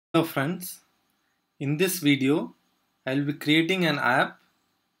Hello friends, in this video I will be creating an app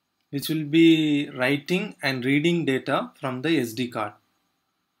which will be writing and reading data from the SD card.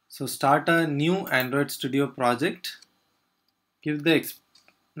 So start a new Android Studio project, give the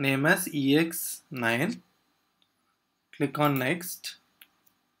name as EX9, click on next,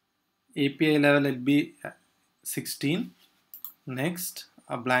 API level will be 16, next,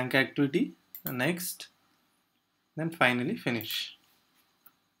 a blank activity, next, then finally finish.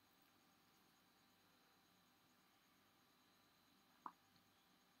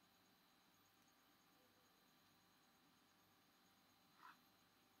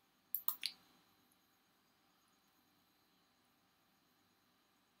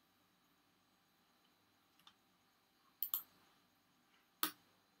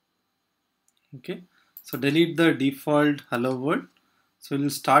 Okay, so delete the default hello world. So we'll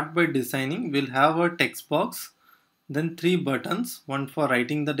start by designing. We'll have a text box, then three buttons, one for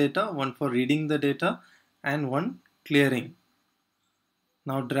writing the data, one for reading the data, and one clearing.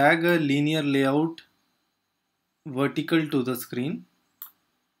 Now drag a linear layout vertical to the screen.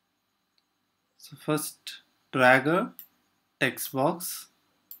 So first drag a text box,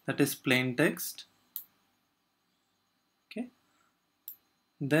 that is plain text. Okay,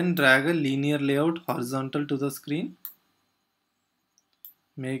 then drag a linear layout horizontal to the screen.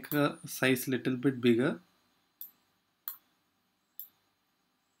 Make a size little bit bigger.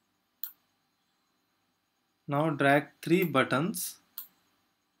 Now drag three buttons.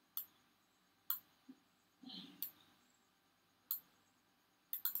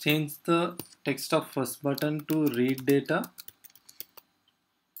 Change the text of first button to read data,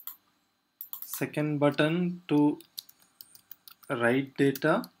 second button to write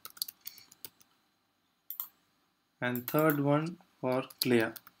data, and third one for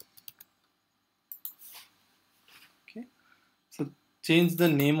clear. Okay, so change the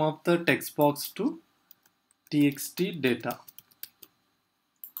name of the text box to txt data.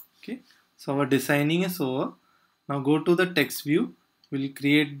 Okay, so our designing is over. Now go to the text view. We'll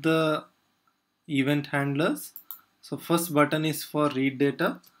create the event handlers. So first button is for read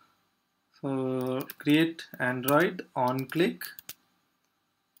data. So create Android on click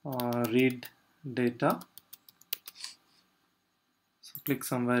read data. So click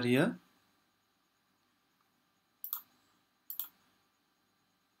somewhere here.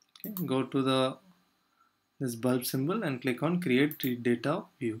 Okay, go to this bulb symbol and click on create read data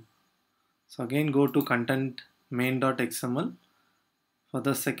view. So again go to content main.xml. For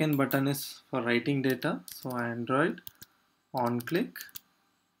the second button is for writing data. So Android on click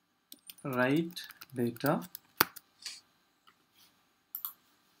write data.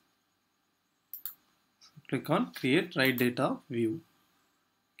 So click on create write data view.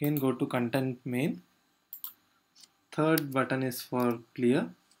 Again go to content main. Third button is for clear.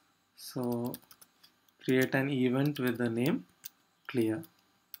 So create an event with the name clear.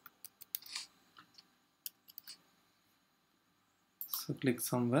 So click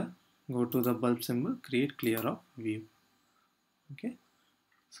somewhere, go to the bulb symbol, create clear of view. Okay,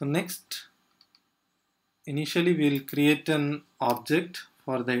 so next initially we'll create an object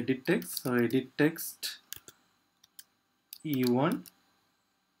for the edit text. So edit text e1.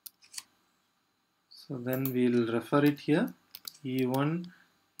 So then we'll refer it here, e1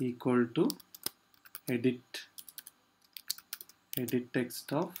 equal to edit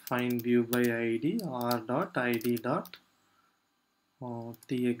text of find view by id r dot id dot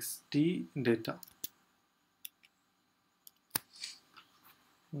txt data.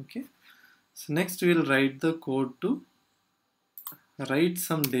 Okay, so next we'll write the code to write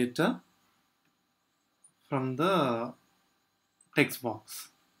some data from the text box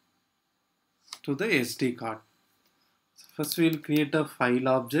to the SD card. So first we'll create a file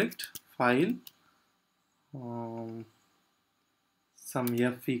object, file some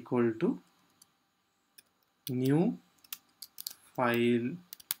f equal to new file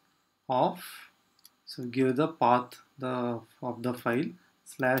of, so give the path of the file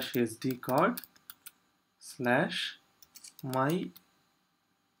slash SD card slash my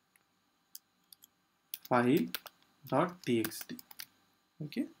file dot txt.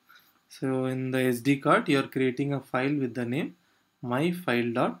 Okay, so in the SD card you are creating a file with the name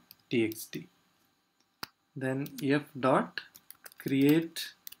myfile.txt. Then f dot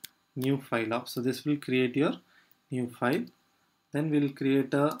create new file of, so this will create your new file. Then we'll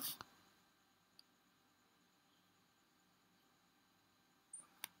create a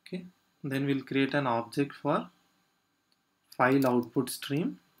then we'll create an object for file output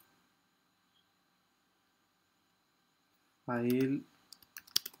stream, file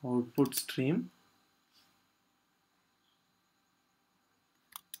output stream.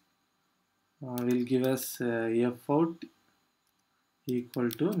 will give us f out equal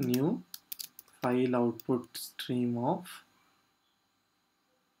to new file output stream of,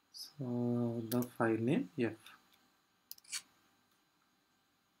 so the file name f.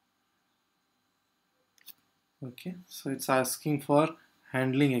 Okay, so it's asking for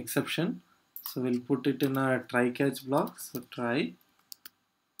handling exception, so we'll put it in a try catch block. So try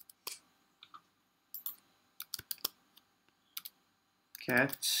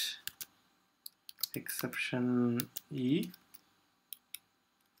catch exception e.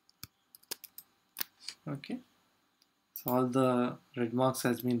 Okay, so all the red marks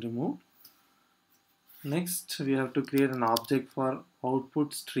has been removed. Next we have to create an object for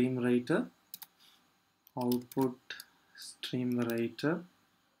output stream writer. Output stream writer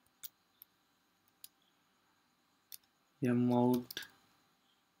m out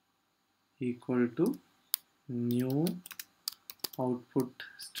equal to new output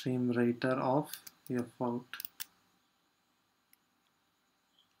stream writer of f out.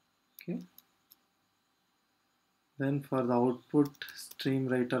 Okay, then for the output stream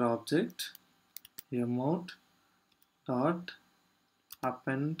writer object, m out dot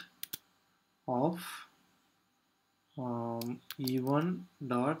append of e1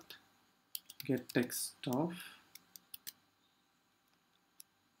 dot get text of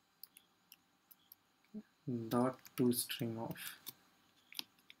dot to string of.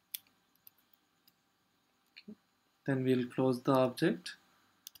 Okay. Then we'll close the object,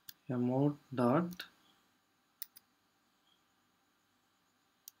 m out dot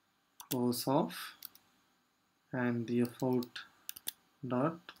close off, and the f out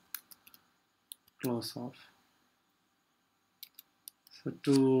dot close off. So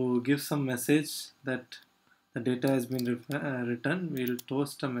to give some message that the data has been written, we'll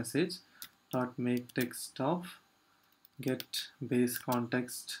toast a message dot make text of get base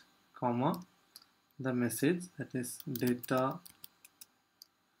context comma the message, that is data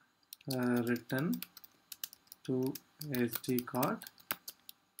written to SDcard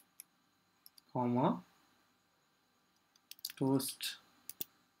comma toast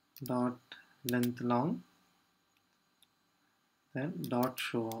dot length long, then dot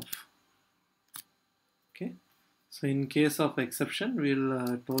show off. Okay, so in case of exception,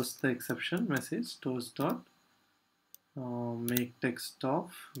 we'll toast the exception message toast dot make text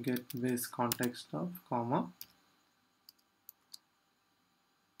of get base context of comma.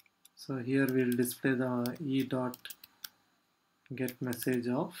 So here we'll display the e dot get message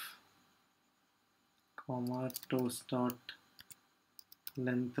of comma toast dot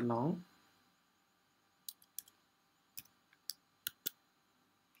length long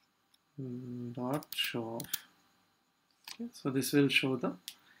dot show off. Okay, so this will show the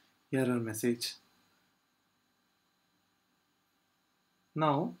error message.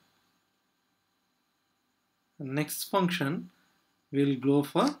 Now the next function will go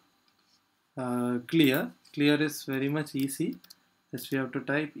for clear. Clear is very much easy. Just we have to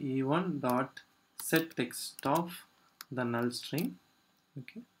type e1 dot set text of the null string.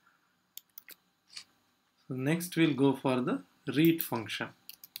 Okay, so next we'll go for the read function.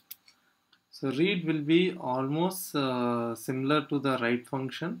 So read will be almost similar to the write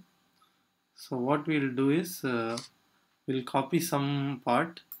function. So what we'll do is we'll copy some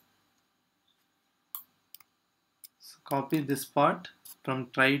part. So copy this part from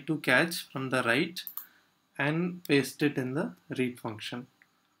try to catch from the write and paste it in the read function.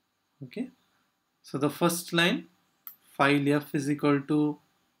 Okay, so the first line, file f is equal to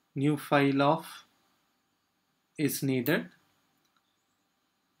new file of is needed.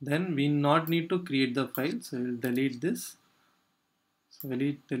 Then we not need to create the file, so we'll delete this. So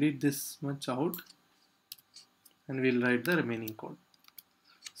we'll delete this much out and we'll write the remaining code.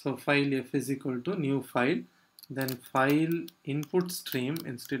 So file f is equal to new file, then file input stream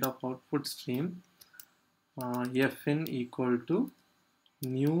instead of output stream, fin equal to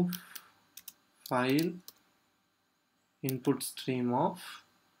new file input stream of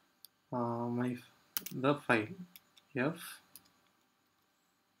the file f,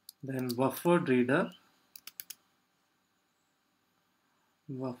 then buffered reader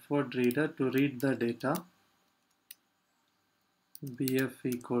to read the data, bf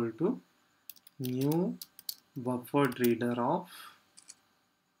equal to new buffered reader of,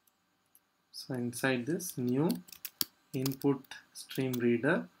 so inside this new input stream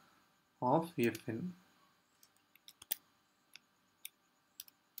reader of fin.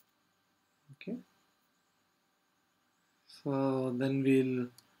 Okay, so then we'll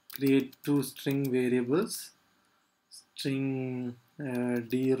create two string variables, string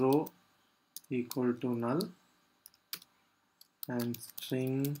drow equal to null and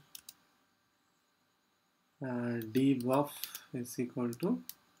string dbuff is equal to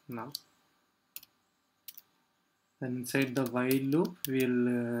null. Then inside the while loop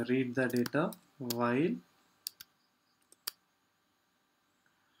we'll read the data while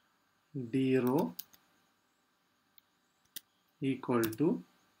drow equal to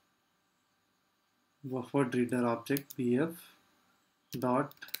buffered reader object bf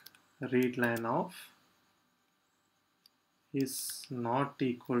dot read line of is not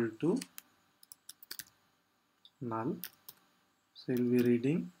equal to null. So we'll be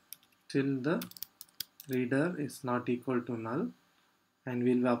reading till the reader is not equal to null, and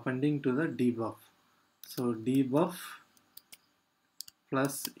we'll be appending to the debuff. So debuff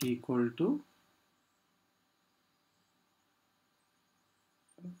plus equal to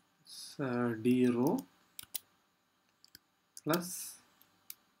drow plus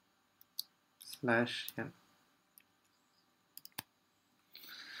 /n.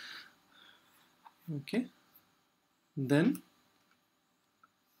 Okay, then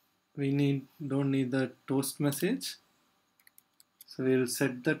we don't need the toast message, so we'll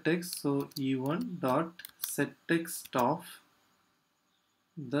set the text. So e1 dot set text of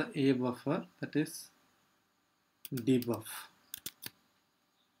the a buffer, that is debuff.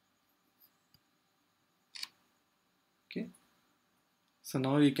 Okay, so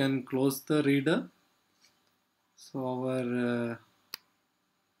now we can close the reader. So our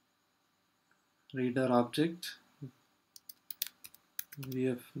reader object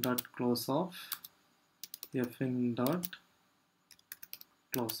vf dot close off fn dot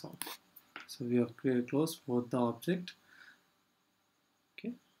close off. So we have closed both the object.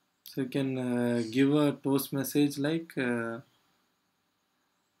 Okay, so you can give a toast message like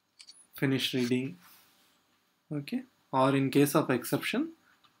finish reading. Okay, or in case of exception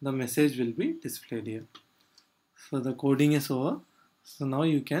the message will be displayed here. So the coding is over. So now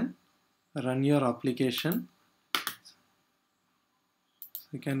you can run your application. So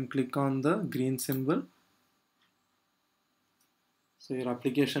you can click on the green symbol. So your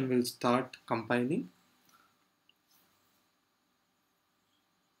application will start compiling.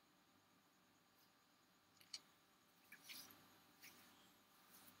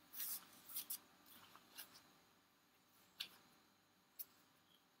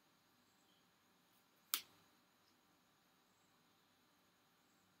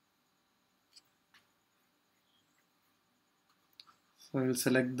 So I will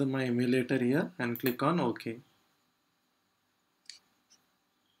select my emulator here and click on OK.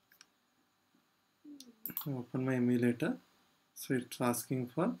 Open my emulator. So it's asking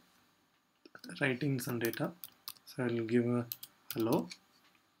for writing some data. So I will give a hello,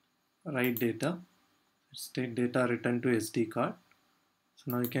 write data, state data returned to SD card.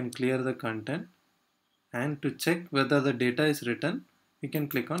 So now you can clear the content, and to check whether the data is written, you can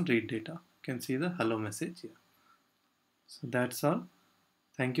click on read data. You can see the hello message here. So that's all.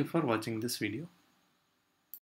 Thank you for watching this video.